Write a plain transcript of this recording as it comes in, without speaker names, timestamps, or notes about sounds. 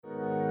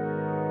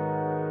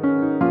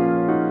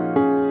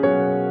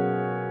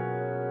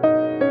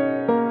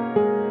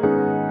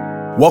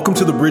Welcome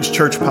to the Bridge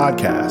Church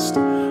podcast.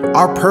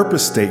 Our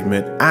purpose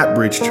statement at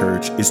Bridge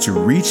Church is to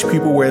reach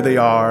people where they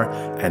are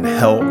and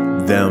help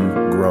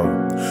them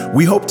grow.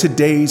 We hope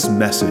today's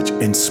message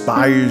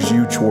inspires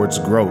you towards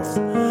growth,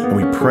 and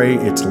we pray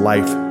it's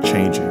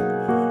life-changing.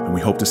 And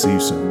we hope to see you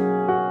soon.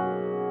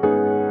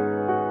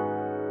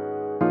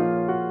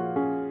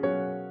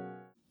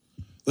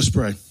 Let's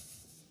pray.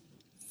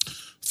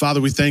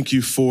 Father, we thank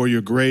you for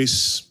your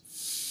grace.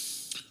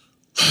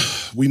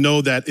 We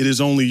know that it is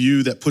only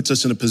you that puts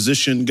us in a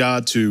position,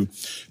 God, to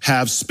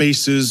have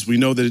spaces. We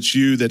know that it's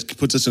you that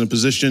puts us in a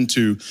position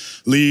to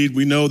lead.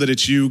 We know that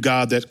it's you,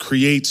 God, that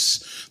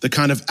creates the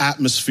kind of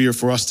atmosphere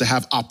for us to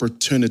have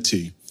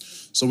opportunity.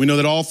 So we know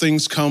that all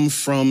things come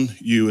from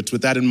you. It's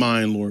with that in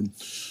mind, Lord.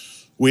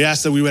 We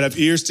ask that we would have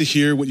ears to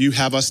hear what you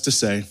have us to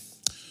say.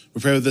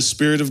 We pray that the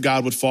Spirit of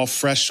God would fall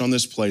fresh on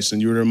this place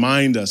and you would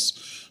remind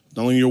us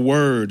not only your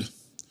word,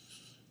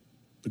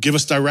 but give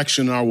us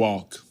direction in our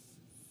walk.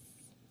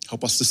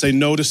 Help us to say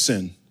no to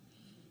sin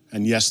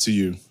and yes to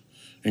you.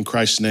 In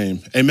Christ's name,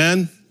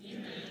 amen?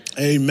 Amen.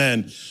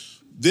 Amen.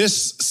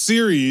 This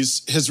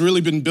series has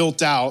really been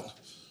built out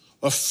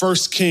of 1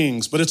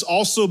 Kings, but it's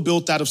also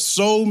built out of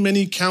so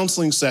many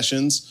counseling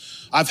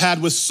sessions I've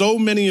had with so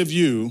many of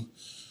you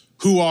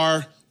who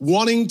are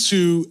wanting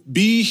to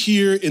be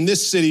here in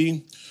this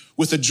city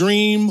with a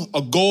dream,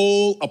 a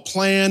goal, a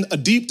plan, a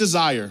deep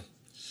desire.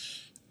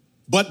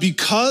 But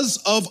because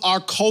of our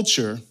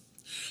culture,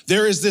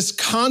 there is this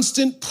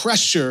constant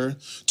pressure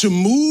to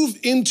move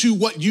into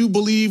what you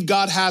believe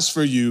God has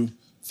for you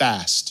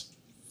fast.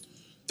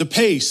 The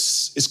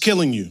pace is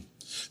killing you.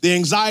 The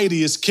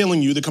anxiety is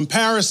killing you. The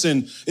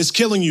comparison is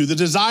killing you. The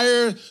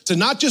desire to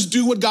not just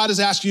do what God is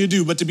asking you to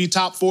do, but to be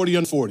top 40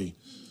 under 40,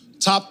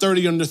 top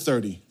 30 under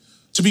 30,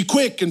 to be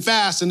quick and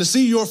fast and to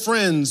see your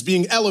friends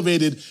being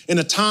elevated in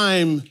a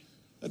time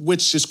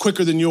which is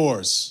quicker than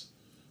yours.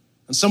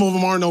 And some of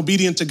them aren't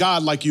obedient to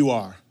God like you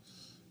are.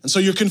 And so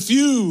you're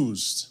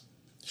confused.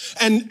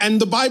 And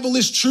the Bible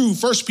is true.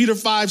 1 Peter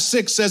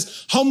 5:6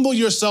 says, humble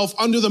yourself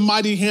under the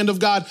mighty hand of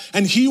God,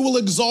 and he will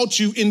exalt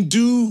you in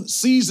due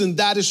season.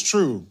 That is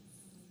true.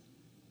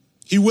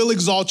 He will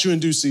exalt you in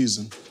due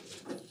season.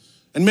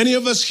 And many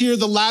of us hear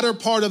the latter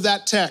part of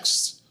that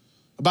text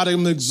about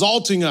him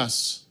exalting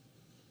us,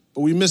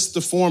 but we miss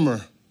the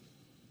former,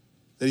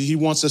 that he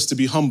wants us to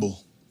be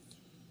humble,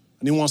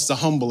 and he wants to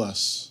humble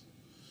us.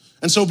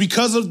 And so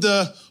because of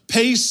the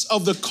pace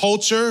of the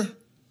culture,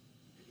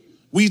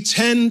 we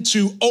tend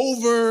to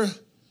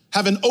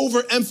have an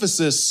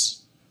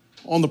overemphasis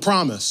on the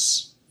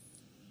promise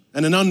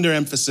and an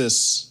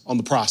underemphasis on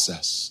the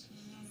process.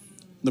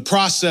 The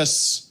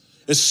process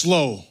is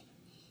slow.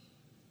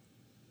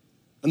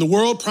 And the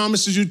world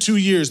promises you 2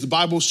 years. The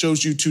Bible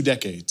shows you 2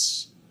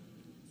 decades.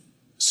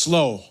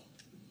 Slow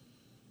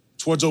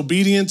towards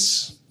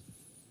obedience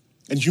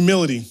and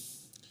humility.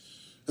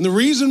 And the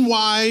reason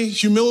why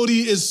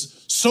humility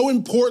is so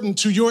important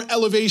to your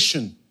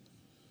elevation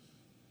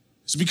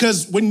is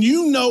because when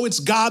you know it's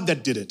God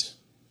that did it,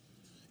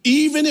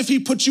 even if he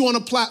put you on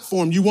a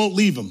platform, you won't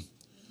leave him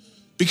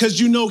because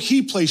you know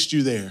he placed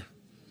you there.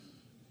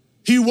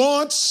 He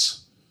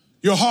wants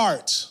your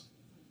heart.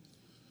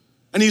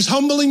 And he's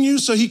humbling you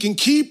so he can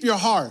keep your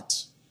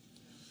heart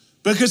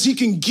because he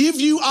can give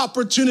you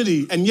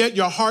opportunity and yet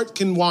your heart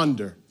can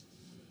wander.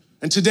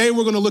 And today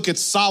we're going to look at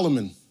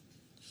Solomon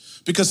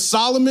because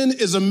Solomon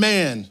is a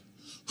man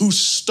who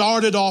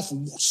started off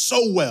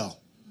so well,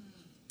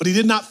 but he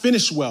did not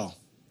finish well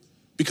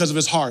because of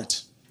his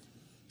heart.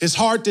 His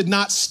heart did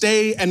not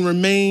stay and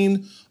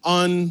remain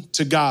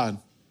unto God.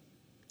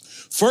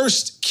 1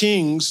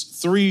 Kings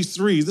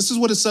 3:3, this is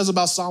what it says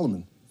about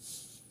Solomon.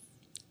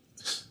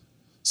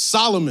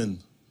 Solomon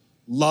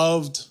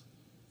loved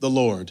the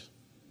Lord,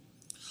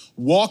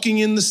 walking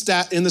in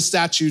the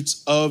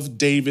statutes of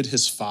David,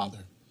 his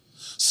father.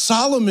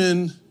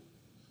 Solomon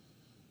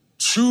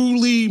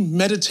truly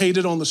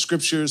meditated on the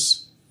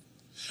scriptures.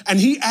 And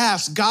he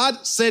asked,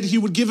 God said he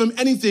would give him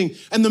anything.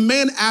 And the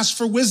man asked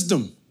for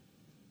wisdom.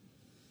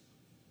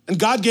 And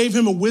God gave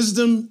him a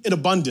wisdom in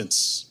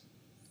abundance.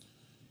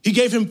 He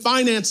gave him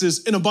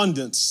finances in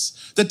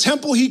abundance. The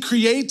temple he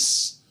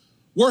creates,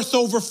 worth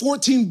over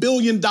 $14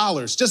 billion,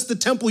 just the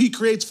temple he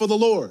creates for the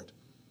Lord.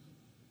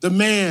 The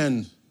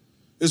man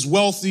is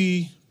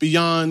wealthy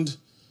beyond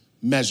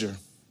measure.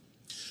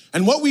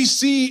 And what we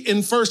see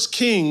in 1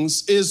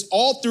 Kings is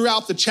all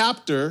throughout the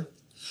chapter,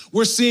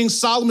 we're seeing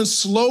Solomon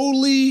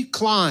slowly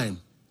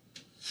climb.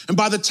 And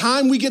by the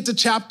time we get to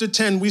chapter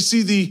 10, we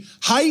see the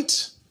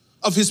height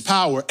of his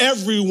power.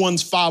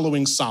 Everyone's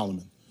following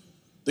Solomon.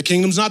 The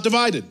kingdom's not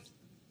divided.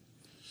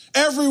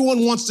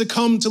 Everyone wants to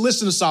come to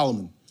listen to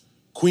Solomon.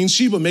 Queen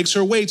Sheba makes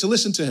her way to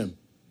listen to him.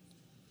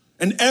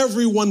 And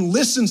everyone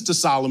listens to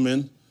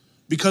Solomon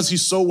because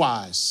he's so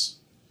wise.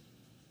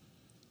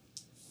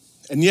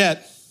 And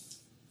yet,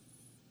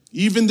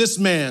 even this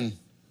man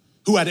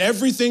who had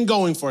everything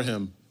going for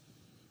him,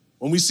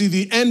 when we see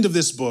the end of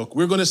this book,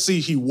 we're going to see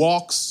he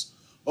walks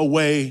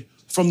away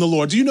from the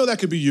Lord. Do you know that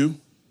could be you?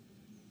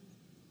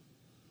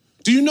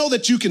 Do you know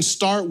that you can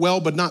start well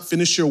but not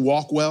finish your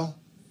walk well?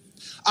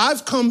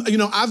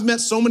 I've met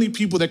so many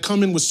people that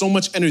come in with so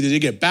much energy. They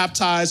get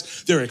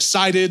baptized, they're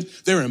excited,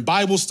 they're in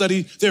Bible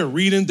study, they're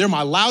reading, they're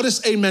my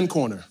loudest amen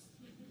corner.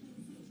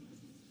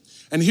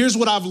 And here's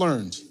what I've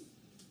learned.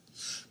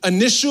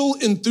 Initial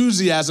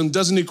enthusiasm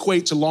doesn't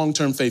equate to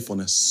long-term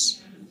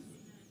faithfulness.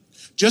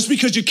 Just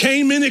because you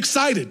came in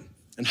excited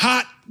and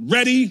hot,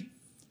 ready,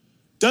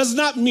 does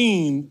not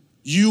mean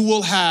you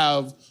will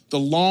have the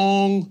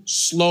long,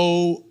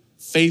 slow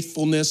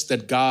faithfulness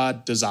that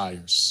God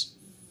desires.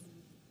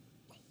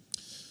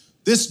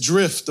 This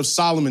drift of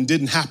Solomon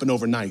didn't happen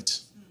overnight.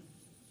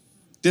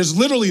 There's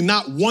literally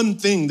not one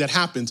thing that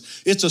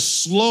happens. It's a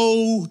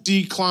slow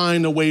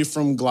decline away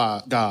from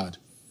God.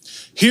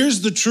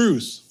 Here's the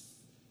truth.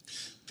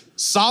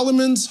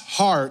 Solomon's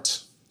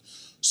heart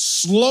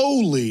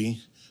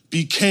slowly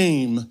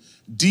became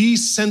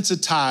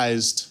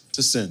desensitized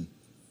to sin.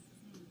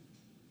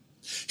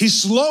 He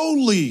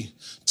slowly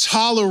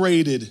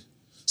tolerated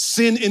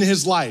sin in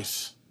his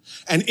life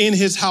and in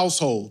his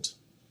household.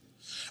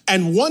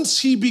 And once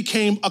he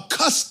became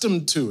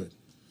accustomed to it,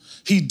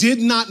 he did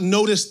not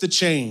notice the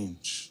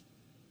change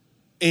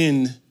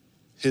in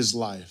his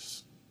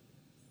life.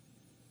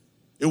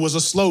 It was a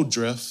slow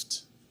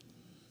drift.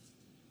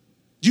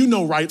 You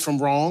know right from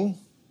wrong.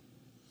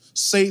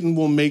 Satan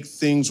will make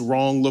things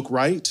wrong look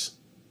right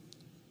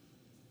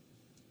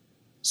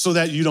so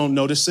that you don't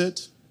notice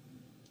it.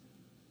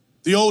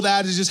 The old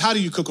adage is, how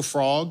do you cook a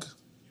frog?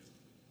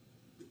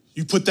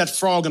 You put that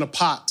frog in a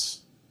pot.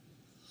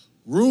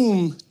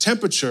 Room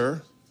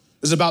temperature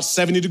is about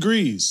 70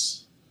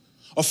 degrees.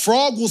 A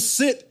frog will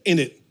sit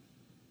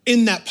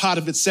in that pot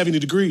if it's 70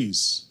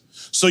 degrees.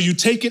 So you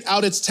take it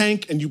out its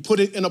tank and you put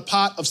it in a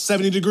pot of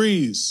 70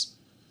 degrees.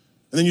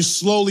 And then you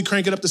slowly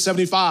crank it up to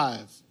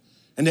 75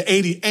 and to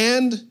 80.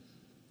 And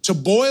to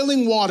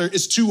boiling water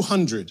is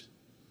 200.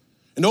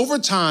 And over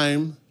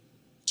time,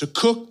 to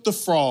cook the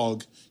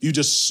frog, you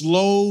just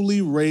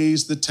slowly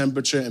raise the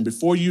temperature, and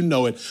before you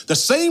know it, the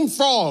same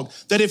frog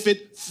that if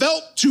it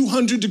felt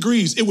 200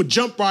 degrees, it would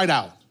jump right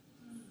out.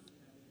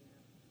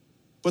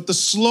 But the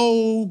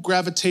slow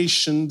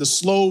gravitation, the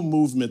slow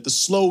movement, the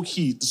slow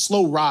heat, the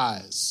slow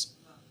rise,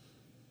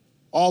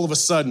 all of a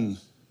sudden,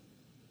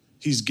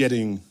 he's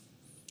getting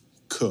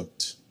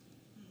cooked.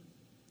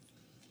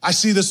 I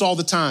see this all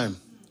the time.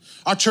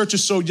 Our church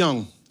is so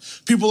young.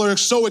 People are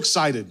so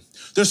excited.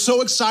 They're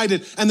so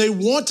excited and they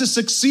want to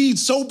succeed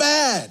so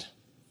bad.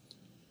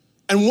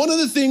 And one of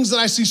the things that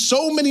I see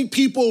so many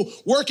people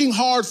working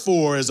hard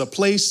for is a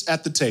place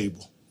at the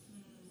table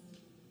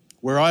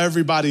where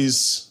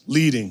everybody's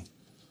leading,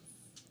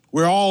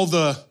 where all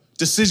the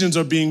decisions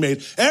are being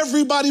made.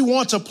 Everybody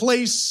wants a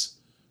place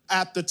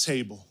at the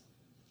table.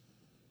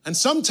 And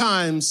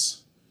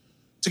sometimes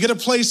to get a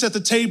place at the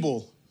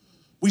table,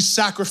 we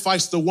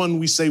sacrifice the one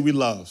we say we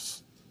love.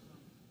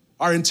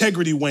 Our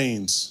integrity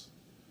wanes.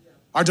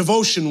 Our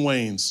devotion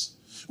wanes.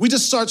 We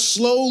just start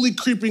slowly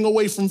creeping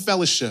away from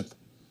fellowship,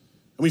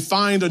 and we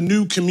find a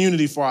new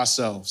community for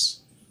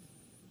ourselves.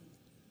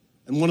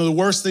 And one of the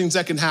worst things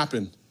that can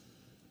happen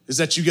is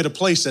that you get a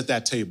place at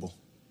that table,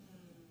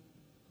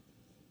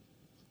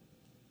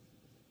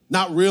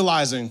 not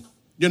realizing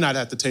you're not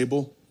at the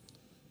table,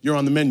 you're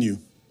on the menu.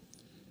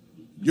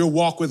 Your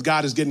walk with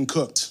God is getting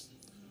cooked.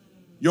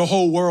 Your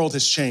whole world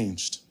has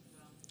changed.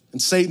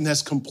 And Satan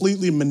has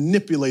completely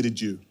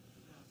manipulated you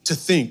to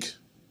think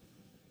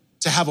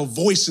to have a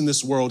voice in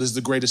this world is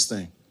the greatest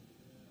thing.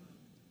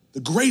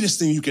 The greatest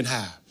thing you can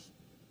have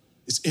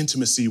is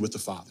intimacy with the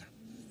Father.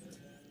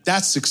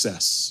 That's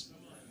success.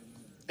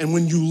 And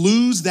when you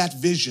lose that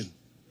vision,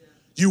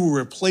 you will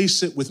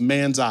replace it with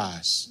man's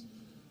eyes,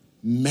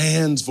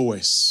 man's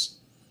voice,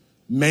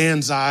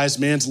 man's eyes,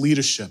 man's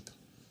leadership.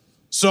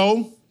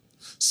 So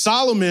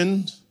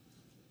Solomon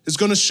is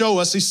going to show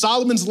us,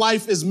 Solomon's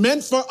life is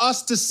meant for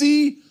us to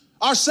see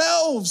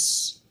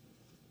ourselves.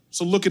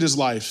 So look at his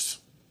life.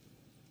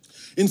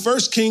 In 1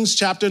 Kings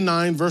chapter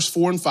 9, verse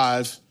 4 and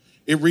 5,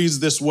 it reads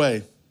this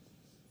way.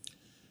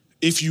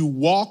 If you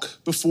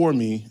walk before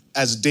me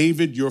as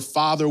David your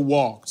father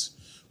walked,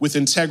 with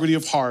integrity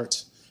of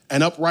heart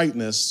and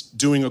uprightness,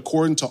 doing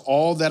according to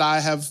all that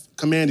I have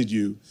commanded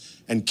you,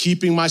 and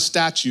keeping my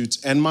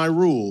statutes and my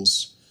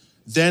rules,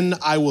 then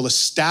I will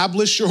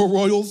establish your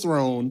royal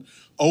throne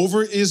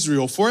over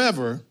Israel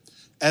forever,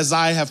 as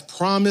I have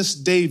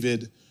promised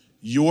David,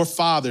 your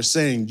father,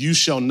 saying, you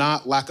shall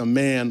not lack a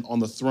man on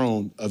the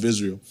throne of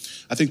Israel.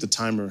 I think the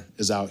timer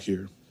is out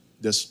here.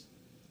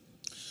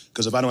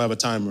 Because if I don't have a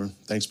timer,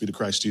 thanks be to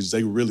Christ Jesus,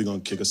 they really gonna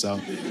kick us out.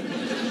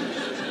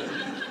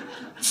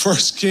 1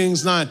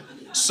 Kings 9.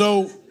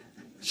 So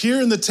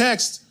here in the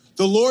text,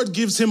 the Lord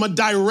gives him a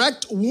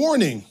direct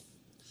warning.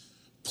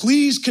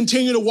 Please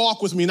continue to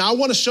walk with me. Now I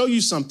wanna show you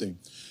something.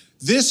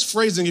 This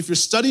phrasing, if you're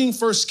studying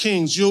 1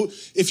 Kings,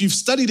 if you've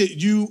studied it,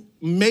 you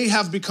may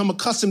have become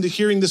accustomed to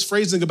hearing this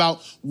phrasing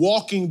about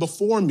walking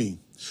before me.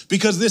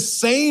 Because this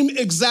same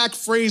exact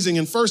phrasing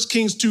in 1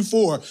 Kings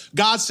 2:4,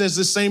 God says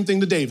the same thing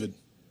to David.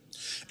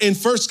 In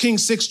 1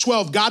 Kings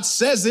 6:12, God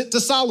says it to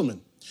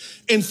Solomon.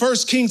 In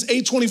 1 Kings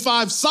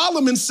 8:25,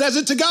 Solomon says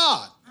it to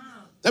God.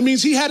 That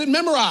means he had it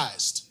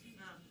memorized.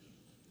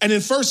 And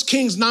in 1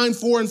 Kings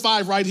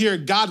 9:4-5 right here,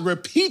 God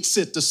repeats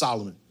it to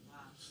Solomon.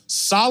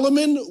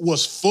 Solomon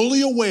was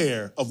fully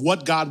aware of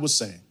what God was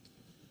saying.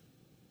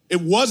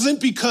 It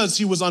wasn't because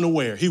he was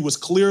unaware. He was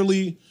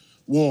clearly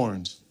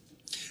warned.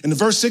 In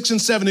verse 6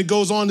 and 7, it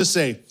goes on to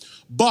say,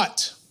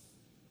 but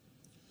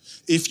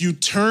if you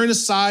turn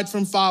aside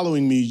from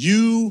following me,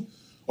 you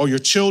or your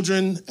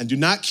children, and do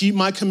not keep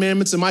my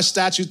commandments and my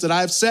statutes that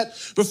I have set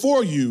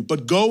before you,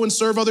 but go and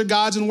serve other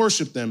gods and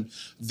worship them,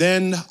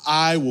 then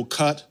I will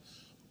cut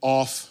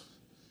off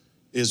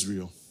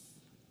Israel.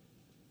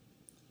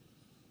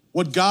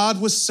 What God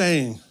was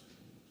saying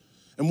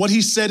and what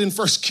he said in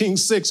 1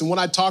 Kings 6 and what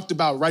I talked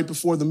about right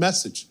before the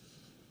message,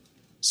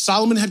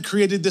 Solomon had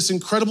created this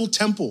incredible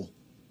temple.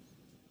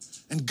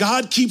 And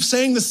God keeps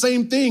saying the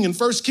same thing in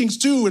 1 Kings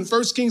 2 and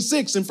 1 Kings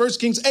 6 and 1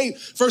 Kings 8,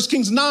 1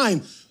 Kings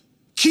 9.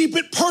 Keep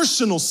it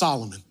personal,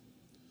 Solomon.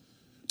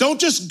 Don't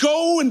just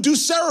go and do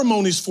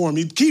ceremonies for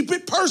me. Keep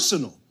it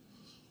personal.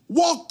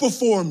 Walk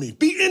before me.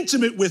 Be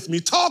intimate with me.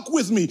 Talk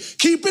with me.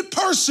 Keep it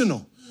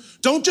personal.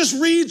 Don't just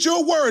read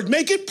your word.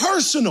 Make it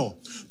personal.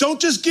 Don't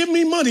just give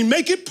me money.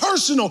 Make it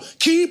personal.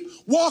 Keep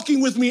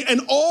walking with me.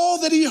 And all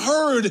that he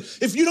heard,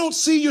 if you don't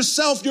see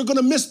yourself, you're going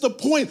to miss the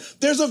point.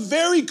 There's a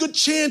very good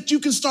chance you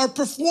can start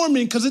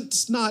performing because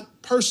it's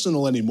not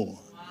personal anymore.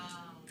 Wow.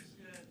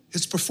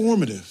 It's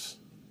performative.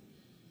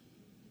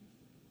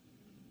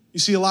 You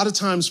see, a lot of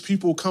times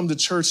people come to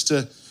church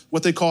to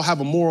what they call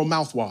have a moral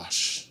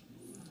mouthwash.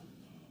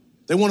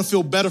 They want to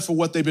feel better for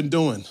what they've been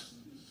doing.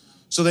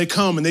 So they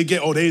come and they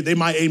get, they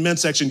my amen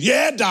section.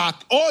 Yeah,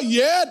 doc. Oh,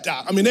 yeah,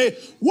 doc. I mean,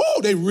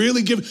 they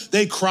really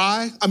they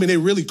cry. I mean, they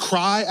really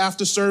cry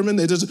after sermon.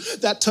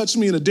 That touched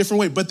me in a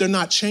different way, but they're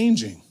not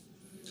changing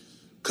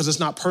because it's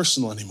not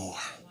personal anymore.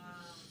 Wow.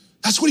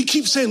 That's what he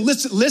keeps saying.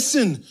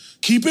 Listen,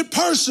 keep it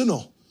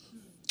personal.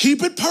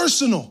 Keep it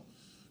personal.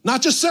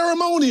 Not just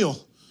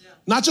ceremonial,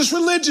 not just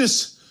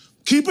religious.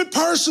 Keep it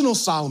personal,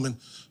 Solomon.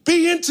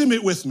 Be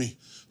intimate with me.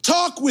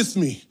 Talk with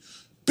me.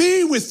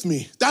 Be with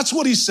me. That's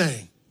what he's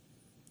saying.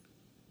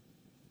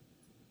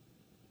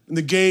 And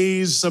the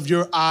gaze of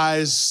your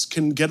eyes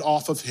can get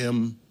off of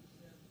him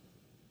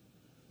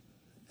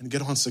and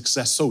get on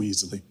success so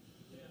easily.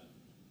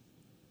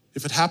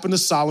 If it happened to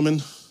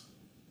Solomon,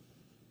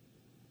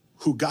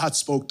 who God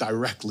spoke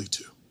directly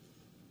to,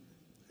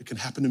 it can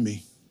happen to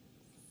me.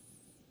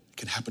 It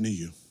can happen to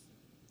you.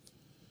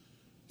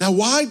 Now,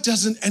 why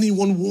doesn't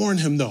anyone warn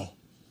him though?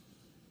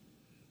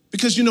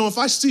 Because, if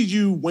I see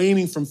you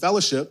waning from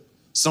fellowship,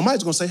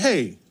 somebody's going to say,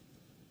 hey,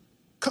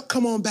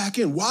 come on back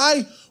in.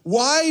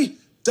 Why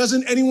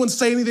doesn't anyone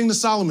say anything to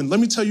Solomon? Let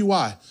me tell you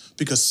why.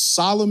 Because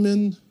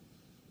Solomon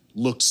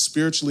looked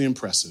spiritually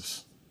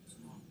impressive.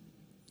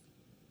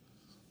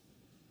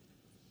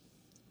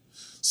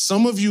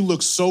 Some of you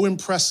look so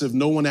impressive,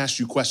 no one asks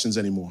you questions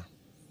anymore.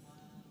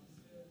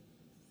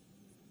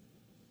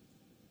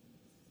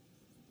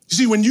 You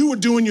see, when you were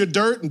doing your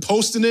dirt and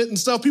posting it and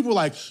stuff, people were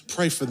like,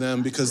 pray for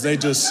them because they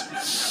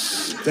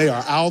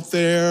are out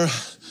there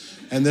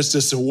and they're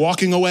just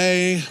walking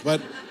away.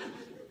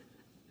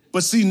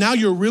 But see, now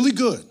you're really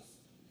good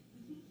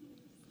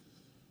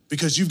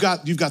because you've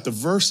got the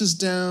verses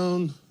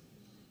down.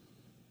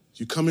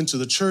 You come into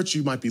the church,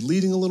 you might be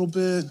leading a little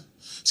bit.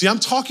 See, I'm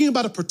talking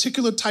about a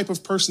particular type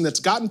of person that's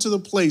gotten to the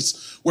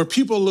place where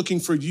people are looking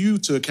for you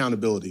to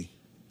accountability.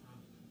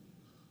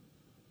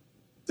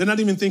 They're not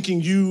even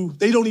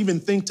they don't even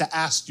think to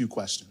ask you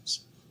questions.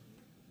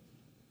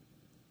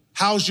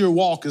 How's your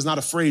walk is not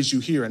a phrase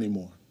you hear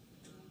anymore.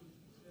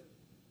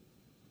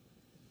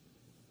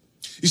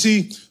 You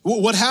see,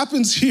 what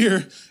happens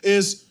here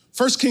is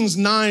 1 Kings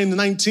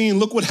 9:19,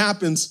 look what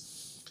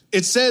happens.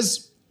 It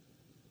says,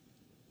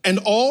 and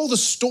all the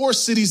store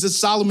cities that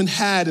Solomon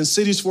had, and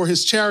cities for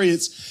his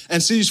chariots,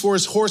 and cities for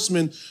his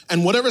horsemen,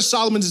 and whatever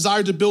Solomon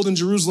desired to build in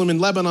Jerusalem and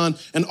Lebanon,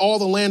 and all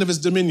the land of his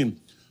dominion.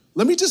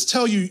 Let me just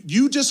tell you,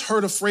 you just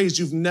heard a phrase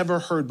you've never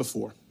heard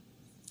before.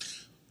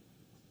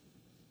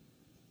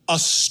 A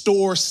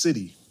store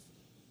city.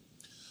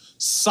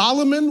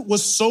 Solomon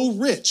was so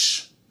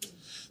rich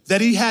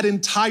that he had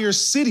entire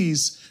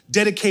cities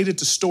dedicated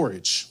to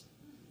storage.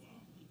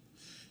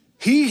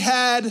 He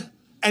had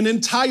an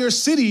entire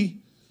city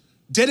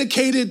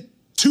dedicated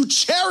to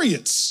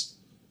chariots.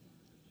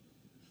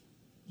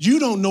 You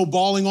don't know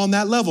balling on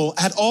that level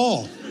at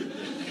all.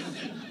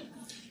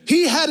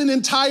 He had an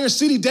entire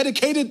city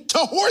dedicated to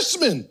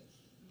horsemen.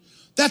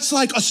 That's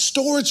like a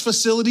storage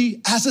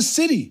facility as a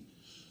city.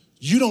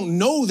 You don't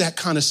know that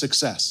kind of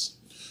success.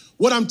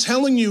 What I'm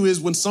telling you is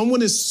when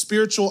someone is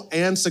spiritual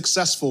and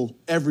successful,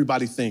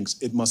 everybody thinks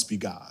it must be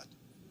God.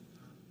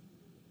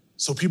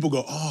 So people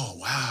go, oh,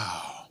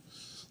 wow,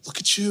 look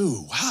at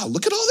you. Wow,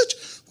 look at all that.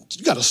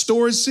 You got a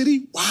storage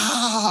city?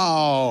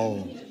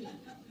 Wow.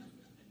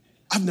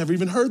 I've never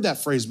even heard that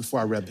phrase before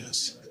I read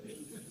this.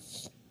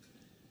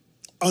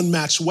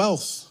 Unmatched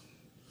wealth.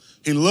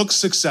 He looks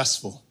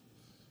successful.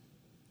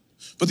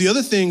 But the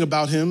other thing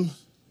about him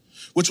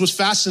which was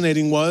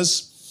fascinating,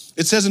 was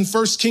it says in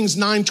 1 Kings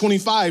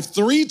 9:25,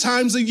 3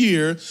 times a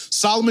year,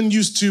 Solomon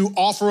used to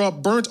offer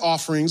up burnt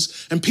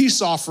offerings and peace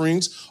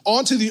offerings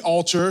onto the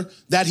altar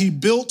that he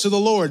built to the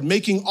Lord,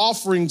 making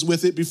offerings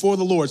with it before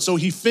the Lord. So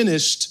he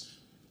finished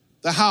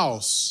the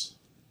house.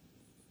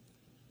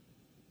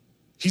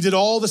 He did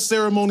all the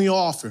ceremonial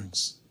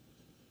offerings.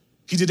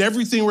 He did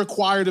everything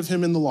required of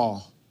him in the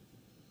law.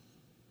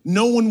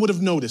 No one would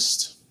have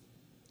noticed.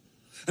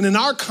 And in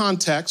our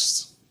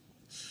context,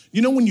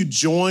 you know when you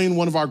join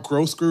one of our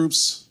growth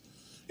groups,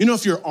 you know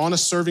if you're on a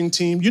serving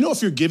team, you know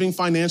if you're giving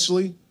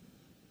financially,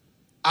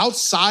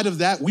 outside of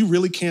that, we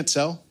really can't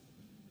tell.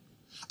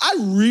 I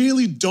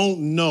really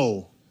don't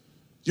know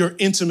your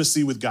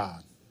intimacy with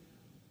God.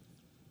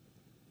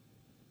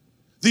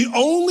 The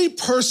only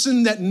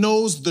person that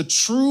knows the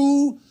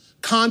true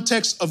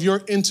context of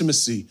your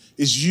intimacy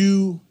is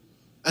you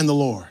and the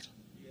Lord.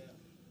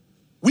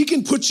 We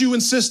can put you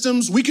in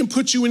systems, we can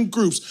put you in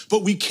groups,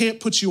 but we can't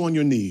put you on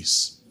your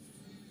knees.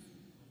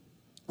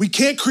 We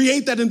can't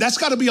create that, and that's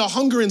got to be a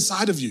hunger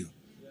inside of you.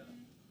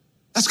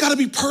 That's got to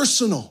be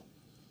personal.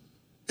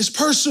 It's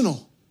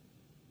personal,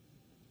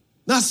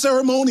 not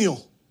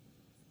ceremonial.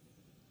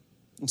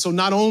 And so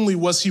not only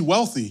was he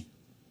wealthy,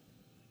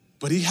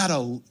 but he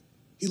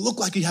looked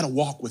like he had a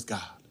walk with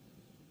God.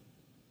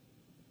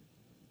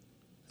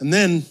 And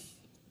then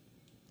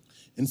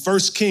in 1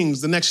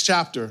 Kings, the next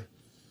chapter,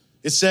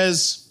 it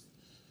says,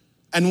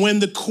 and when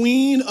the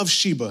queen of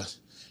Sheba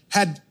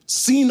had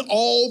seen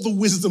all the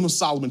wisdom of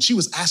Solomon, she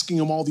was asking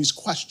him all these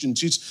questions.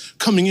 She's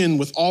coming in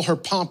with all her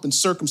pomp and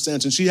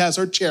circumstance, and she has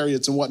her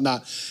chariots and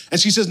whatnot. And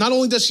she says, not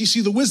only does she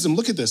see the wisdom,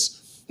 look at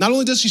this. Not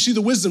only does she see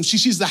the wisdom, she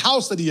sees the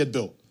house that he had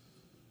built.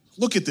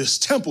 Look at this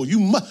temple.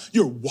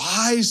 You're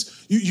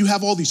wise. You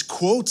have all these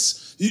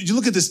quotes. You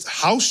look at this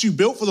house you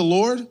built for the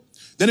Lord.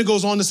 Then it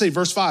goes on to say,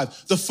 verse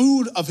 5, the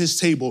food of his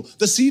table,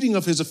 the seating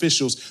of his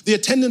officials, the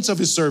attendance of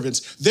his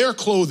servants, their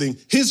clothing,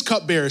 his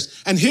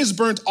cupbearers, and his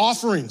burnt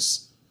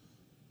offerings.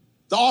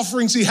 The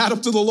offerings he had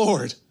up to the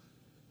Lord.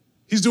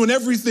 He's doing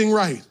everything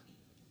right.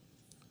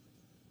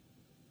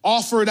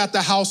 Offer it at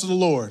the house of the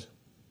Lord.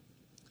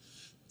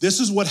 This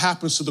is what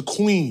happens to the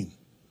queen.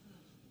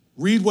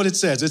 Read what it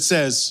says. It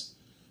says,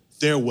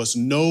 there was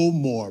no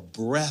more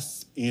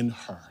breath in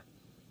her.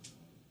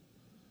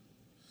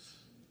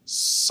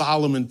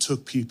 Solomon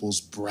took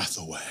people's breath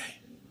away.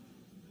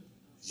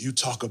 You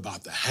talk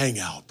about the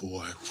hangout,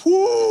 boy.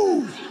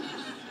 Whoo!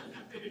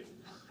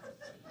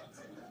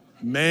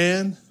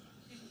 Man,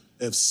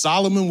 if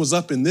Solomon was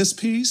up in this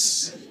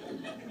piece,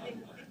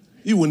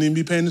 you wouldn't even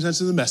be paying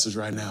attention to the message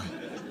right now.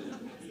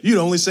 You'd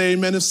only say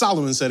amen if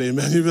Solomon said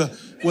amen. You'd be like,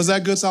 was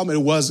that good, Solomon?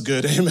 It was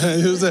good, amen.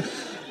 It was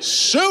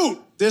shoot,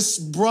 this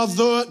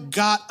brother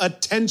got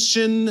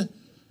attention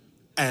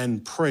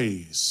and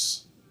praise.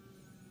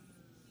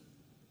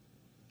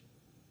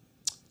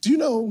 Do you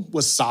know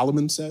what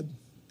Solomon said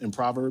in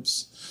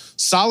Proverbs?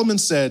 Solomon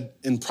said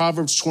in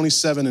Proverbs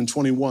 27 and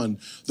 21,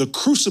 the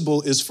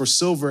crucible is for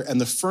silver and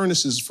the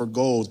furnace is for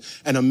gold,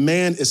 and a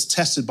man is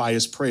tested by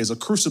his praise. A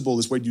crucible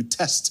is where you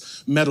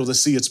test metal to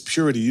see its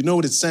purity. You know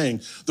what it's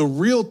saying? The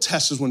real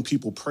test is when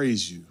people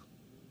praise you.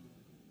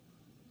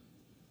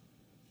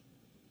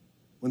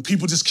 When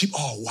people just keep,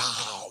 oh,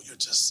 wow, you're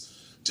just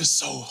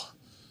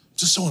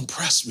so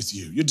impressed with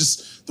you. You're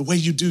just, the way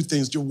you do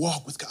things, your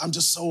walk with God, I'm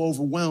just so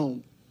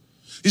overwhelmed.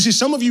 You see,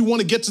 some of you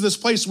want to get to this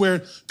place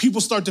where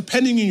people start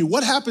depending on you.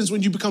 What happens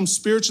when you become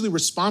spiritually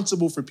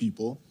responsible for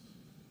people?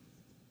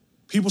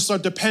 People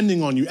start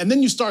depending on you. And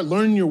then you start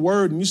learning your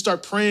word and you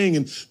start praying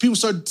and people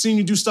start seeing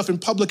you do stuff in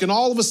public and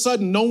all of a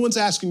sudden, no one's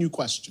asking you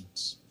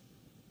questions.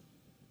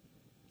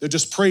 They're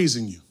just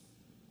praising you.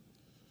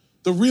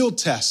 The real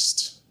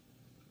test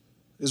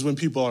is when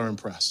people are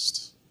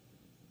impressed,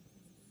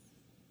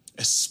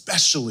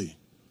 especially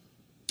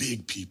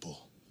big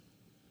people.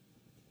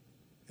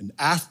 And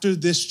after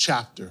this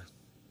chapter,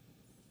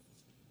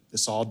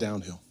 it's all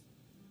downhill.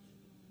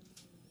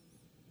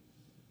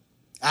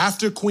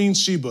 After Queen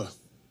Sheba,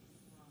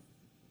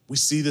 we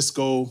see this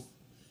go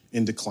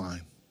in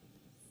decline.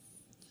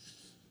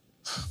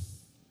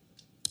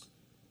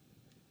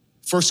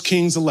 1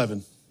 Kings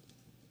 11.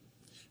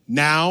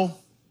 Now,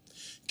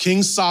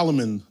 King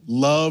Solomon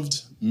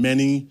loved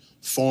many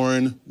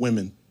foreign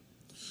women,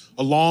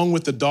 along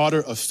with the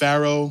daughter of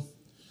Pharaoh,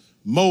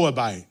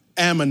 Moabite,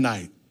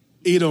 Ammonite,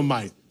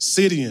 Edomite,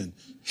 Sidonian,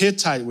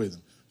 Hittite with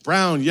him,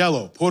 brown,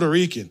 yellow, Puerto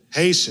Rican,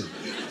 Haitian.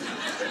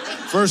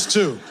 Verse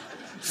 2,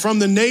 from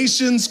the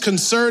nations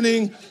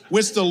concerning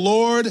which the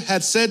Lord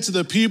had said to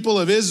the people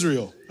of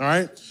Israel, all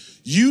right,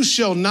 you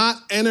shall not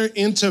enter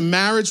into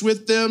marriage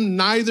with them,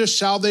 neither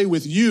shall they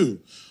with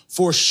you,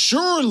 for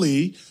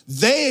surely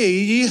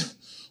they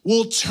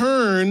will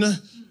turn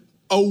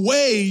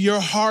away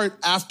your heart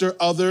after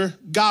other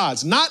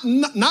gods. Not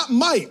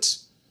might.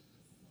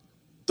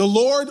 The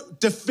Lord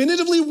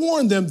definitively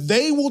warned them,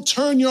 they will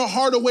turn your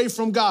heart away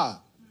from God.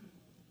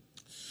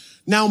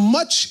 Now,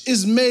 much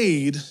is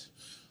made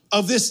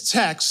of this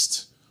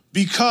text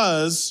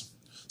because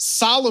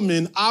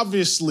Solomon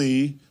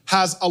obviously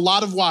has a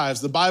lot of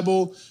wives. The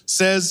Bible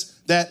says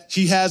that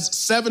he has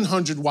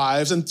 700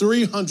 wives and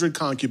 300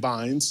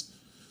 concubines.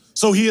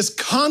 So he is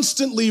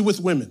constantly with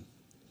women.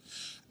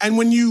 And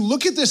when you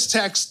look at this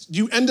text,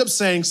 you end up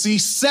saying, see,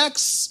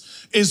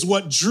 sex is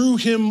what drew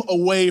him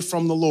away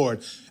from the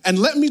Lord. And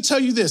let me tell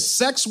you this,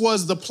 sex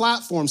was the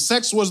platform,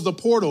 sex was the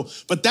portal,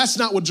 but that's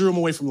not what drew him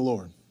away from the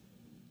Lord.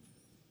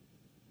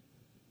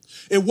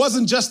 It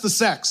wasn't just the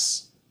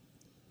sex.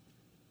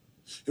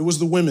 It was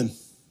the women.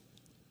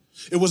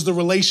 It was the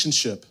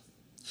relationship.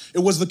 It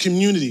was the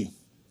community.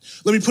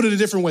 Let me put it a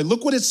different way.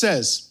 Look what it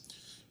says.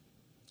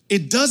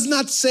 It does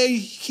not say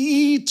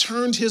he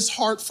turned his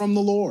heart from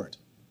the Lord.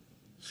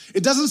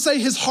 It doesn't say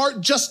his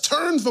heart just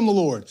turned from the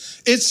Lord.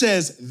 It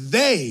says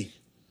they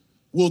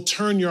will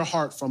turn your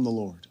heart from the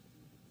Lord.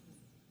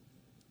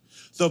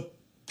 The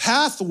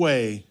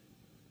pathway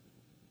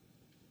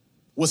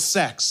was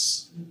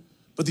sex,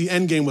 but the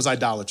end game was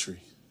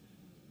idolatry.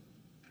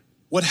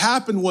 What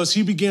happened was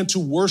he began to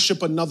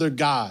worship another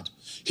god.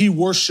 He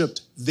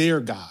worshiped their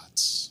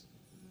gods.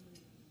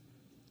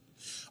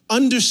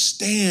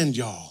 Understand,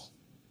 y'all.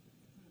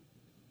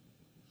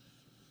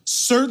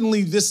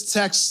 Certainly this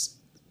text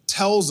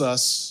tells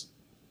us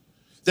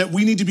that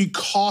we need to be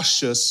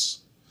cautious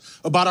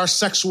about our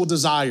sexual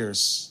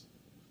desires.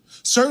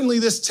 Certainly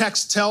this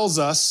text tells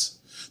us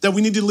that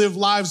we need to live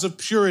lives of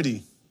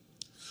purity.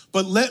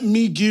 But let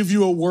me give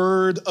you a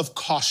word of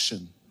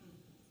caution.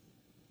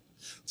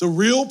 The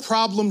real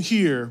problem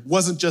here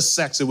wasn't just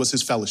sex, it was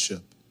his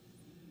fellowship.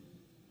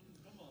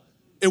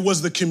 It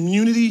was the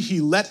community he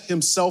let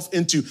himself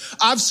into.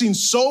 I've seen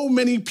so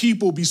many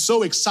people be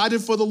so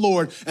excited for the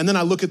Lord, and then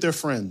I look at their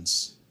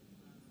friends.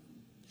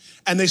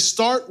 And they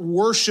start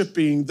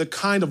worshiping the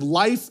kind of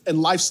life and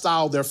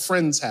lifestyle their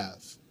friends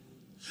have.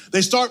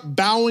 They start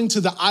bowing to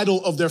the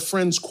idol of their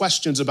friends'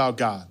 questions about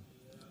God.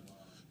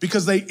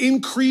 Because they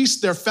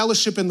increase their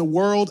fellowship in the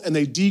world and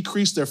they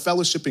decrease their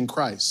fellowship in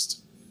Christ.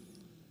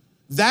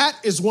 That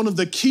is one of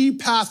the key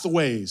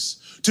pathways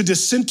to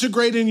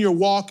disintegrating your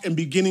walk and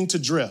beginning to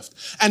drift.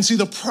 And see,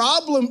 the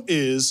problem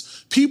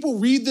is people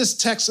read this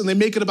text and they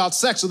make it about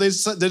sex. So they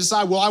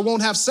decide, well, I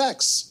won't have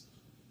sex.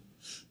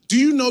 Do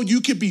you know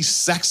you could be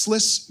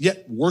sexless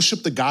yet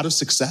worship the God of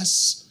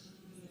success?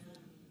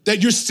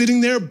 That you're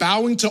sitting there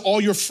bowing to all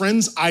your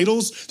friends'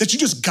 idols, that you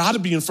just gotta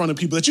be in front of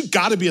people, that you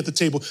gotta be at the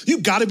table, you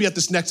gotta be at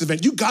this next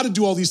event, you gotta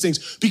do all these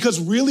things.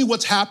 Because really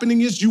what's happening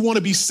is you wanna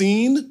be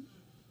seen,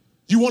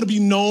 you wanna be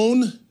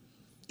known,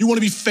 you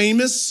wanna be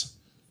famous,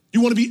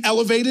 you wanna be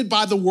elevated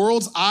by the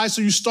world's eyes,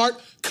 so you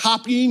start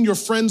copying your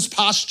friend's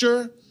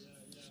posture,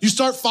 you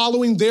start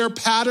following their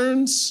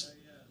patterns.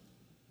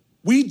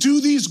 We do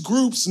these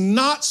groups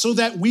not so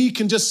that we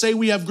can just say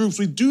we have groups,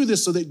 we do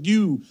this so that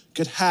you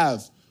could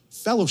have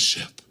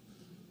fellowship.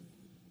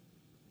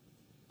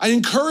 I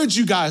encourage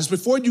you guys,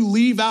 before you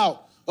leave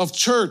out of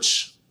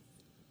church,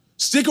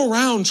 stick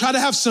around, try to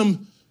have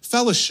some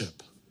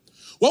fellowship.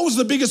 What was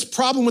the biggest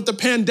problem with the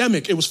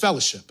pandemic? It was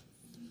fellowship.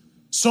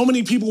 So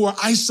many people were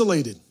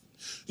isolated.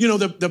 You know,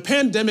 the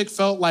pandemic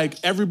felt like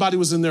everybody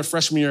was in their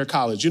freshman year of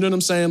college. You know what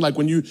I'm saying? Like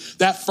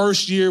that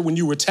first year when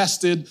you were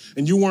tested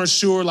and you weren't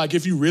sure like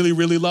if you really,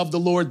 really loved the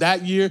Lord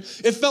that year,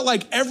 it felt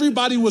like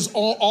everybody was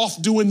all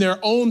off doing their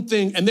own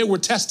thing and they were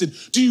tested.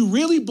 Do you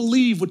really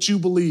believe what you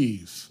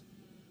believe?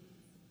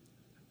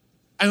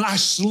 And I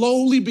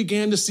slowly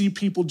began to see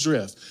people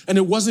drift. And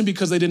it wasn't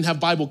because they didn't have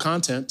Bible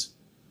content.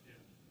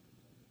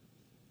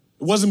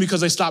 It wasn't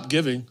because they stopped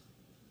giving.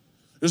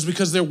 It was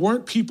because there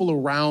weren't people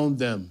around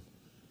them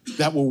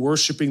that were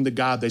worshiping the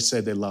God they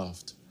said they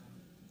loved.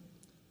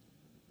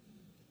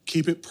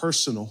 Keep it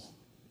personal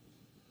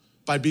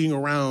by being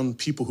around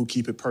people who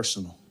keep it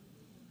personal.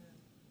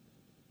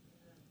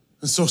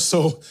 And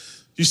so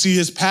you see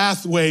his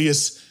pathway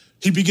is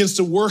he begins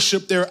to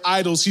worship their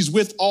idols. He's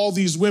with all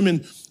these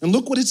women. And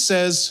look what it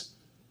says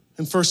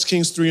in 1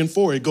 Kings 3 and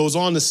 4. It goes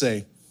on to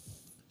say,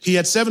 he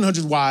had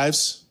 700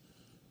 wives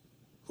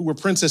who were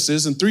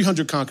princesses and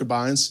 300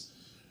 concubines,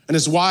 and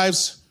his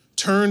wives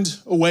turned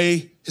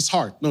away his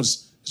heart.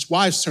 Notice, his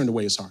wives turned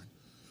away his heart.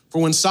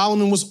 For when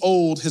Solomon was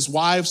old, his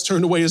wives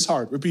turned away his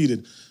heart.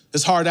 Repeated,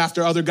 his heart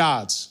after other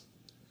gods.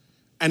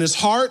 And his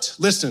heart,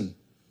 listen,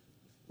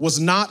 was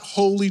not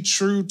wholly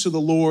true to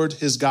the Lord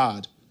his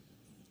God,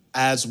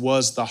 as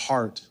was the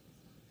heart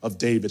of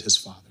David his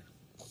father.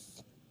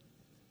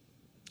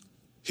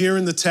 Here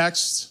in the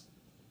text,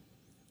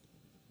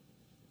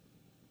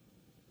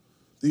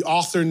 the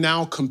author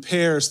now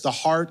compares the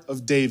heart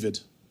of David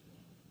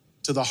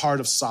to the heart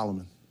of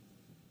Solomon.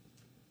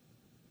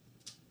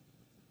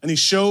 And he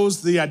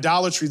shows the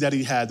idolatry that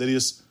he had, that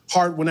his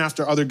heart went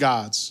after other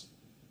gods.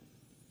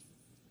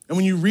 And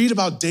when you read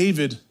about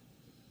David,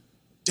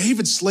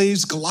 David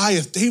slays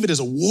Goliath. David is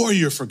a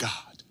warrior for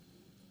God.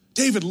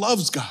 David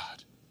loves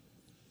God.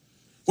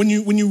 When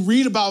you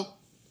read about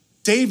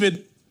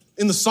David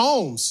in the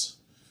Psalms,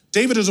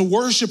 David is a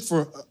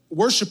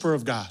worshiper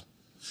of God.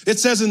 It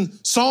says in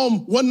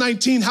Psalm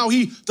 119 how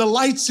he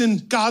delights in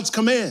God's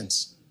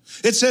commands.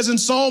 It says in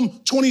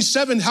Psalm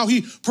 27 how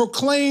he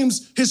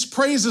proclaims his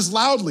praises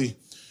loudly.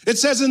 It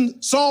says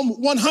in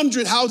Psalm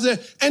 100 how to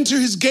enter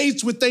his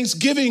gates with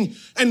thanksgiving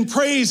and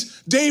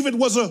praise. David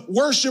was a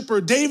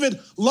worshiper. David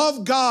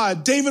loved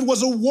God. David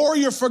was a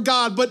warrior for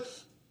God, but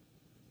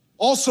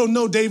also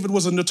know David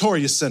was a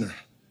notorious sinner.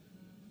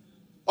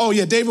 Oh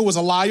yeah, David was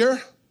a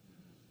liar.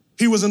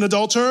 He was an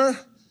adulterer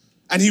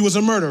and he was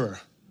a murderer.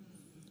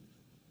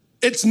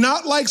 It's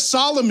not like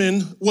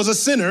Solomon was a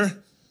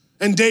sinner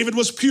and David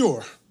was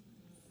pure.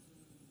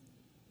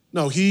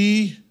 No,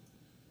 he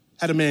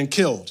had a man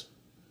killed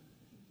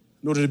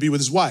in order to be with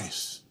his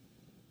wife.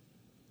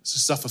 It's the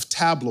stuff of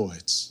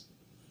tabloids.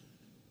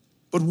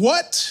 But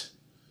what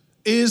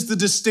is the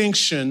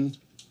distinction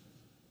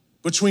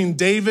between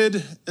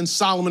David and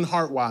Solomon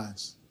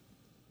heart-wise?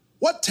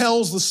 What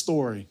tells the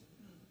story?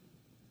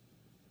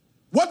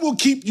 What will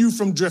keep you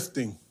from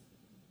drifting?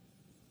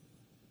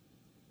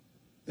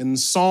 In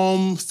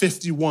Psalm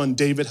 51,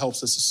 David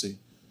helps us to see.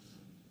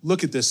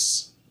 Look at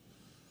this.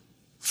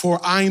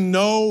 For I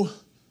know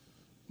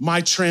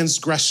my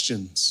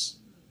transgressions,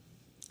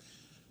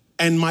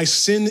 and my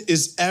sin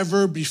is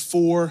ever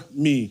before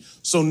me.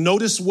 So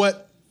notice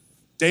what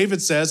David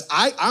says.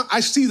 I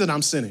see that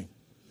I'm sinning.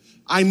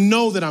 I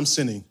know that I'm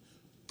sinning.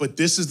 But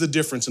this is the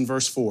difference in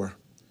verse 4.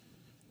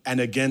 And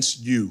against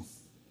you,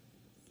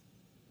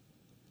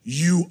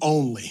 you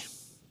only,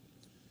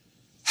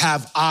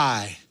 have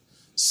I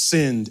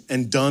sinned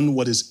and done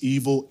what is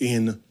evil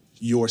in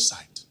your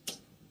sight.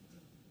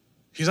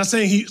 He's not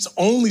saying he's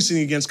only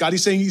sinning against God.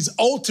 He's saying he's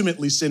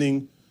ultimately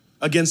sinning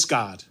against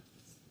God.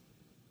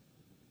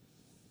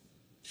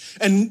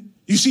 And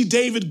you see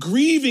David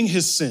grieving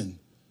his sin,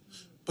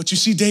 but you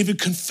see David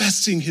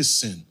confessing his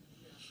sin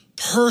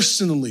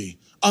personally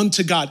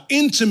unto God,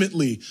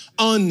 intimately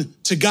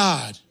unto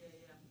God.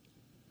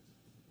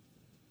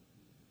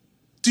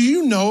 Do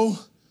you know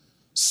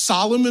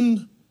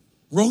Solomon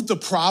wrote the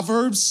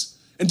Proverbs?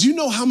 And do you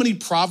know how many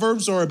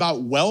Proverbs are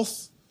about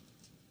wealth?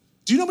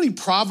 Do you know how many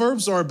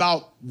Proverbs are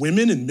about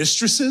women and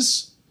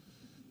mistresses?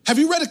 Have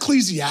you read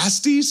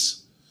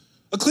Ecclesiastes?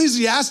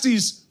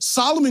 Ecclesiastes,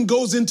 Solomon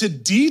goes into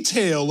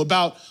detail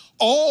about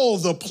all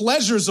the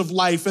pleasures of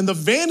life and the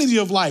vanity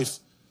of life.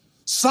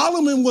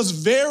 Solomon was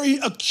very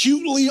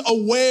acutely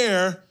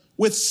aware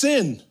with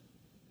sin.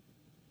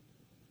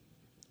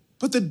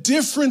 But the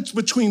difference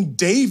between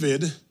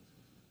David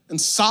and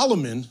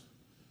Solomon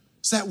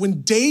is that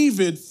when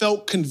David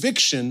felt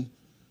conviction,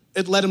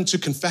 it led him to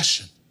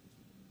confession.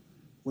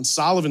 When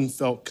Solomon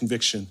felt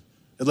conviction,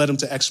 it led him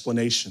to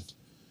explanation.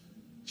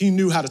 He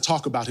knew how to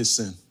talk about his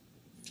sin.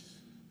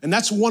 And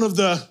that's one of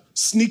the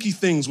sneaky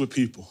things with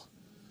people.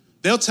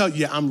 They'll tell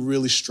you, I'm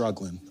really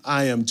struggling.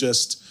 I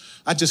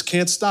just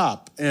can't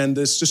stop. And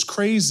it's just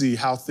crazy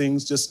how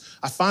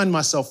I find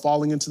myself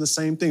falling into the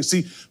same thing.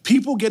 See,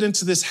 people get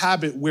into this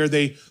habit where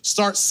they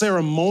start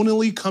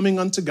ceremonially coming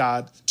unto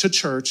God, to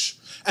church,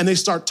 and they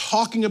start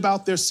talking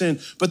about their sin,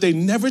 but they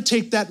never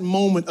take that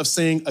moment of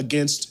saying,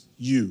 against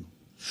you.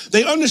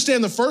 They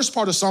understand the first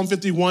part of Psalm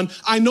 51,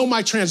 I know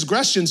my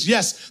transgressions.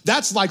 Yes,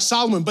 that's like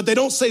Solomon, but they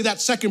don't say that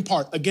second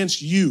part,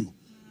 against you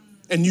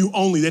and you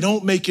only. They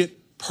don't make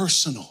it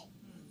personal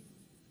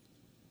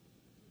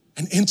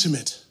and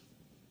intimate.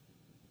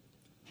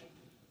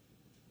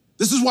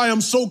 This is why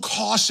I'm so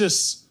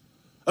cautious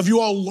of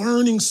you all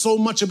learning so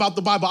much about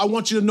the Bible. I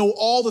want you to know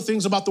all the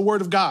things about the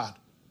Word of God.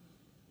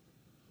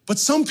 But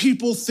some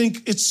people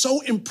think it's so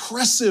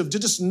impressive to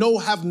just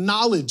have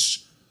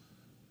knowledge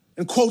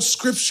and quote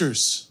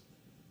scriptures.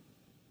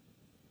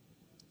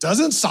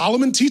 Doesn't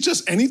Solomon teach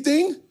us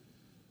anything?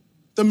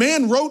 The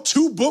man wrote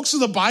 2 books of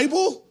the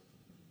Bible,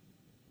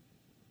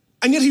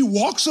 and yet he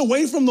walks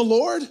away from the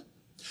Lord.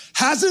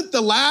 Hasn't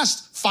the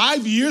last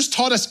 5 years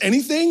taught us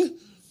anything?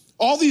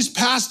 All these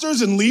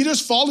pastors and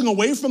leaders falling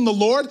away from the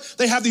Lord,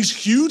 they have these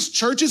huge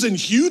churches and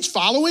huge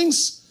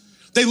followings.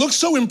 They look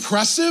so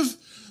impressive.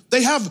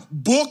 They have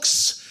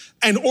books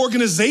and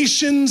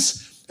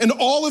organizations and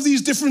all of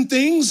these different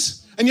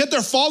things, and yet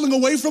they're falling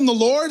away from the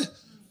Lord.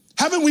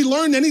 Haven't we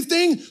learned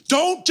anything?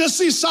 Don't just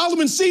see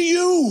Solomon, see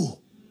you.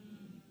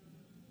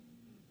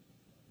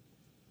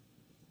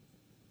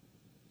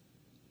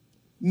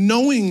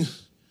 Knowing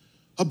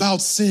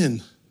about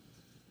sin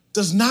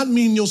does not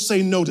mean you'll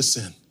say no to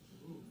sin.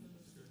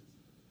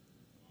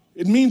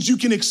 It means you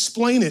can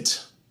explain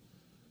it,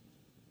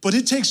 but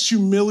it takes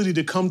humility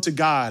to come to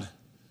God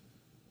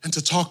and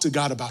to talk to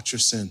God about your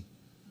sin.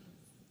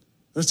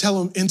 And to tell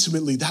him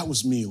intimately, that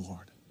was me,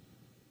 Lord.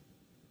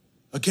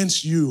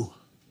 Against you,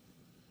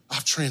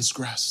 I've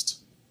transgressed.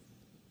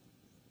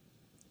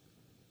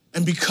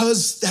 And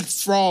because that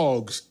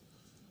frog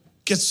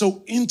gets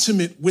so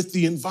intimate with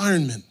the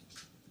environment,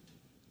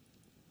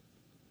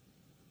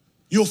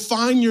 you'll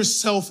find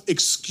yourself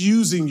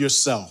excusing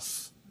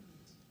yourself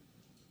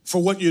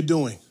for what you're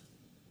doing.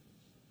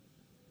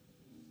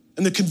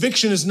 And the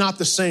conviction is not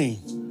the same.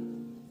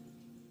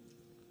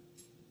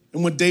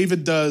 And what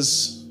David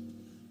does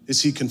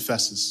is he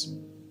confesses.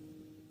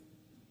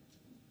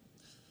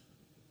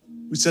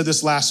 We said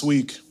this last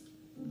week.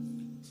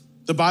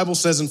 The Bible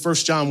says in 1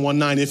 John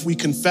 1:9, if we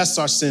confess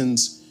our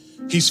sins,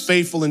 he's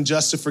faithful and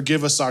just to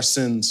forgive us our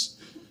sins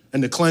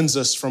and to cleanse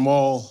us from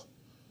all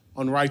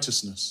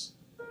unrighteousness.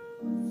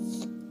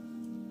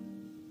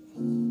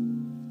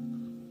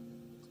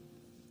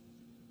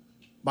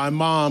 My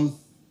mom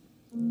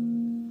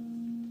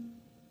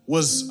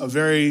is a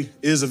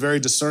very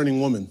discerning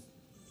woman.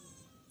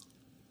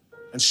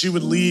 And she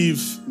would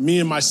leave me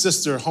and my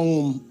sister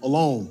home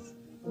alone.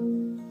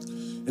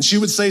 And she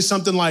would say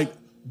something like,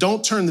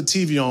 "Don't turn the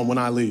TV on when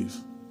I leave."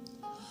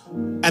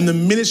 And the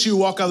minute she would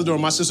walk out the door,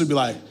 my sister would be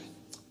like,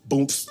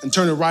 boom, and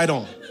turn it right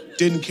on.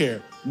 Didn't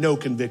care. No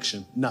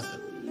conviction, nothing.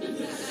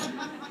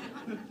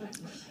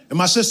 And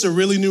my sister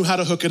really knew how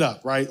to hook it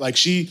up, right? Like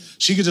she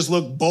could just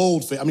look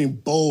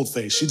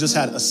bold-faced. She just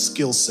had a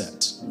skill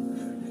set.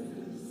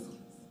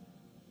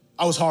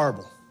 I was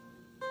horrible.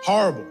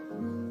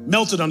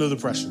 Melted under the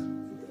pressure.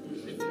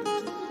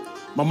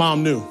 My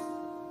mom knew.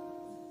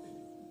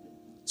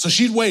 So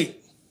she'd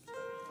wait,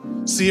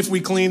 see if we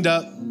cleaned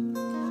up.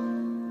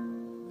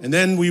 And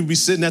then we'd be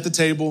sitting at the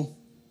table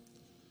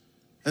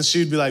and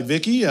she'd be like,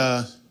 "Vicky,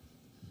 y'all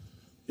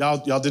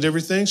did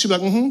everything?" She'd be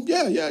like,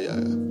 yeah.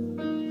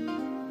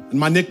 And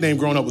my nickname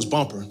growing up was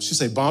Bumper. She'd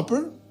say,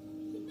 "Bumper?"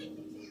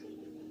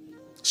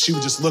 She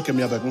would just look at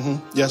me. I'd be like,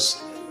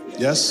 yes.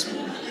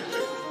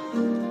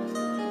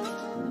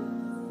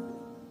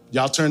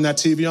 "Y'all turned that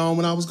TV on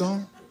when I was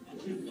gone?"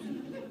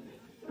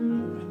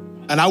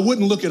 And I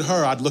wouldn't look at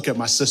her, I'd look at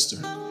my sister.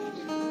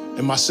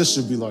 And my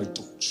sister would be like,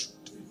 "Don't shoot."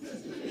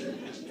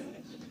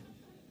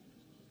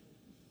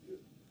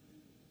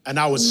 And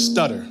I would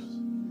stutter.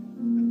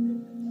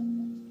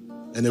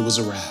 And it was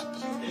a wrap.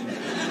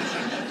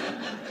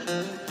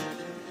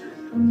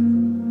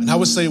 And I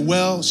would say,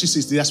 "Well," she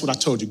says, "That's what I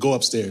told you, go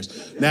upstairs."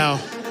 Now,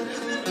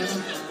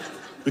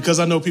 because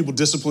I know people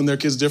discipline their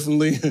kids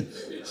differently,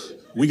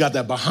 we got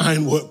that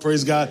behind what,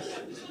 praise God,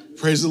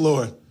 praise the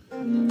Lord.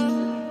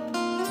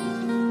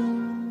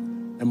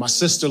 And my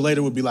sister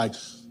later would be like,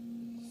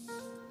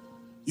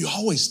 "You're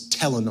always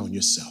telling on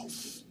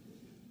yourself.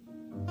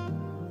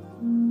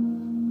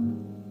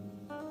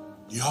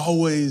 You're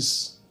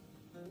always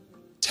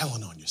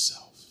telling on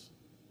yourself.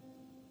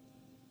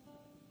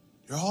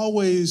 You're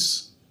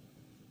always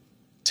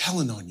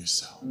telling on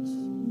yourself."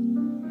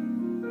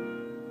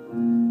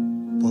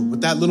 But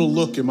what that little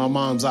look in my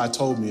mom's eye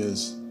told me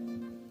is,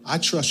 I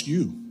trust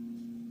you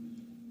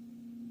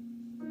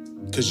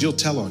because you'll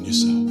tell on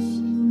yourself.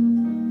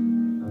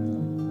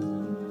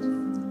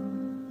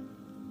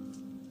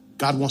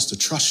 God wants to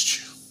trust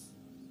you.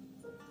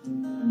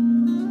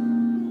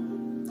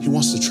 He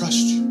wants to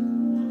trust you.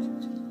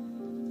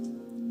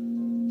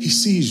 He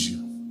sees you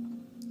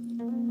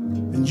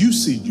and you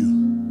see you.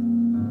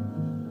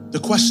 The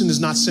question is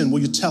not sin.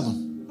 Will you tell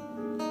him?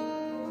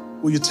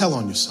 Will you tell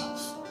on yourself?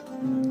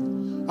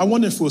 I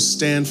wonder if we'll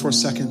stand for a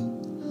second.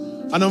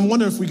 And I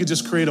wonder if we could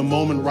just create a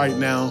moment right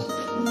now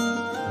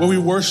where we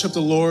worship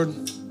the Lord.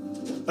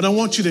 And I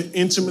want you to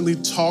intimately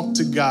talk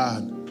to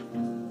God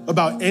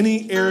about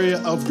any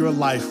area of your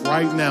life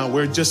right now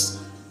where just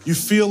you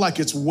feel like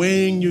it's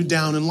weighing you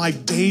down. And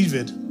like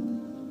David,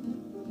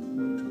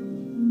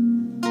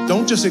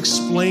 don't just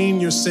explain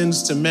your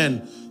sins to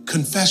men.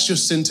 Confess your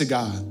sin to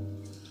God.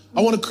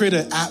 I want to create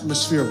an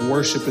atmosphere of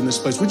worship in this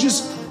place. We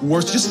just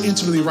worship, just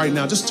intimately right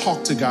now. Just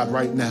talk to God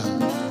right now.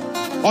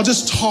 I'll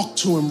just talk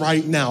to him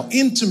right now.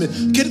 Intimate.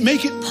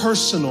 Make it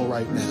personal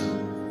right now.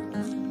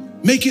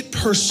 Make it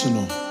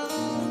personal.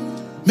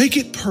 Make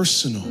it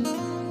personal.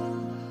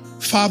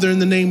 Father, in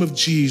the name of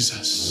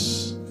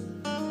Jesus,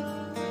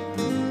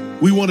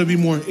 we want to be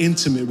more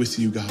intimate with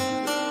you, God.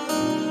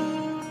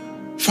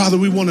 Father,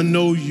 we want to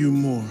know you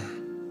more.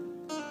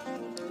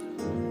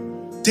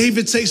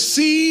 David says,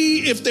 "See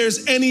if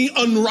there's any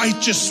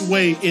unrighteous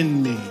way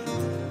in me."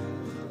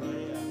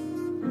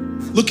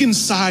 Look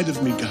inside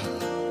of me, God.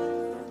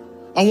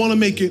 I want to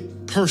make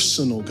it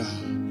personal, God.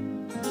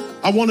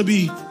 I want to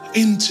be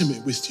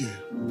intimate with you.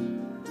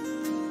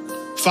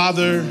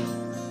 Father,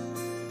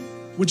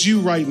 would you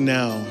right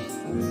now,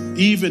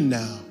 even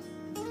now,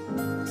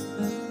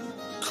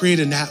 create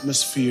an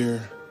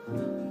atmosphere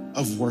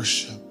of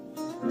worship?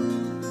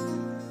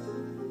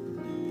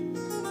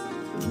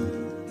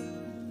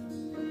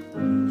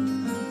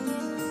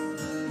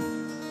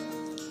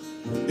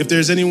 If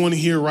there's anyone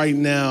here right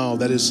now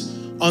that is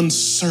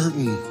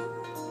uncertain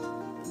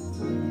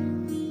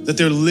that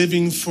they're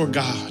living for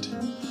God,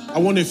 I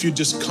wonder if you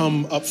just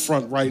come up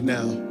front right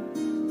now.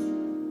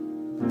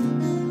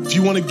 If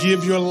you want to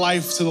give your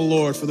life to the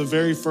Lord for the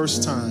very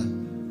first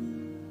time,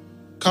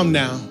 come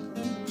now.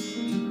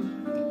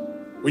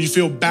 Where you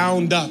feel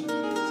bound up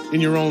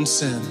in your own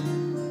sin.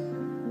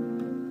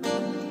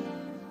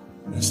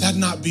 If that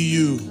not be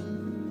you,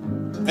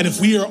 and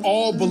if we are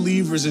all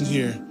believers in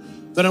here,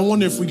 then I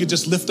wonder if we could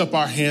just lift up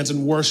our hands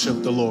and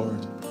worship the Lord.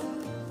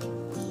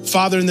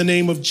 Father, in the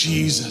name of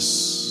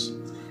Jesus,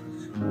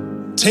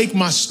 take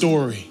my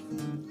story,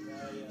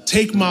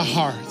 take my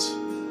heart,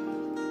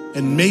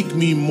 and make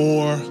me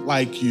more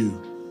like you.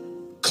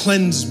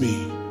 Cleanse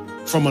me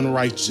from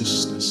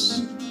unrighteousness.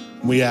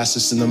 And we ask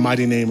this in the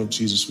mighty name of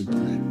Jesus, we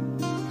pray.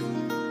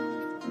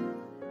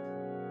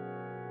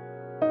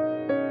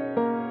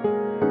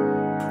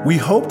 We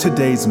hope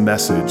today's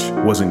message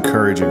was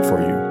encouraging for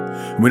you.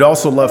 And we'd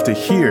also love to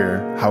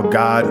hear how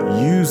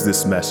God used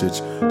this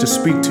message to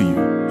speak to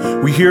you.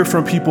 We hear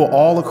from people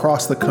all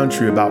across the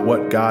country about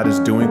what God is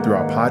doing through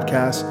our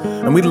podcast,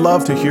 and we'd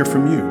love to hear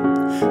from you.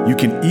 You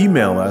can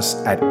email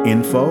us at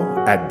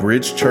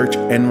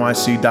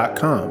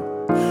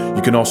info@bridgechurchnyc.com.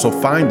 You can also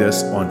find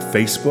us on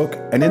Facebook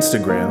and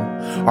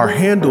Instagram. Our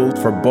handle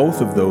for both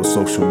of those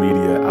social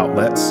media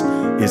outlets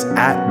is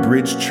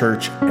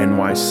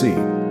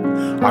 @bridgechurchnyc.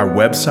 Our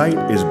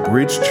website is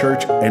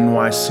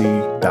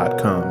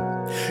bridgechurchnyc.com.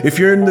 If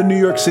you're in the New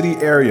York City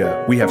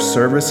area, we have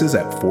services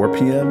at 4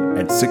 p.m.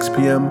 and 6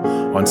 p.m.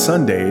 on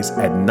Sundays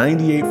at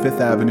 98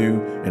 Fifth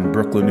Avenue in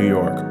Brooklyn, New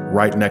York,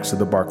 right next to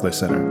the Barclays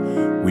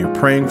Center. We are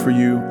praying for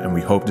you, and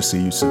we hope to see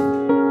you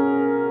soon.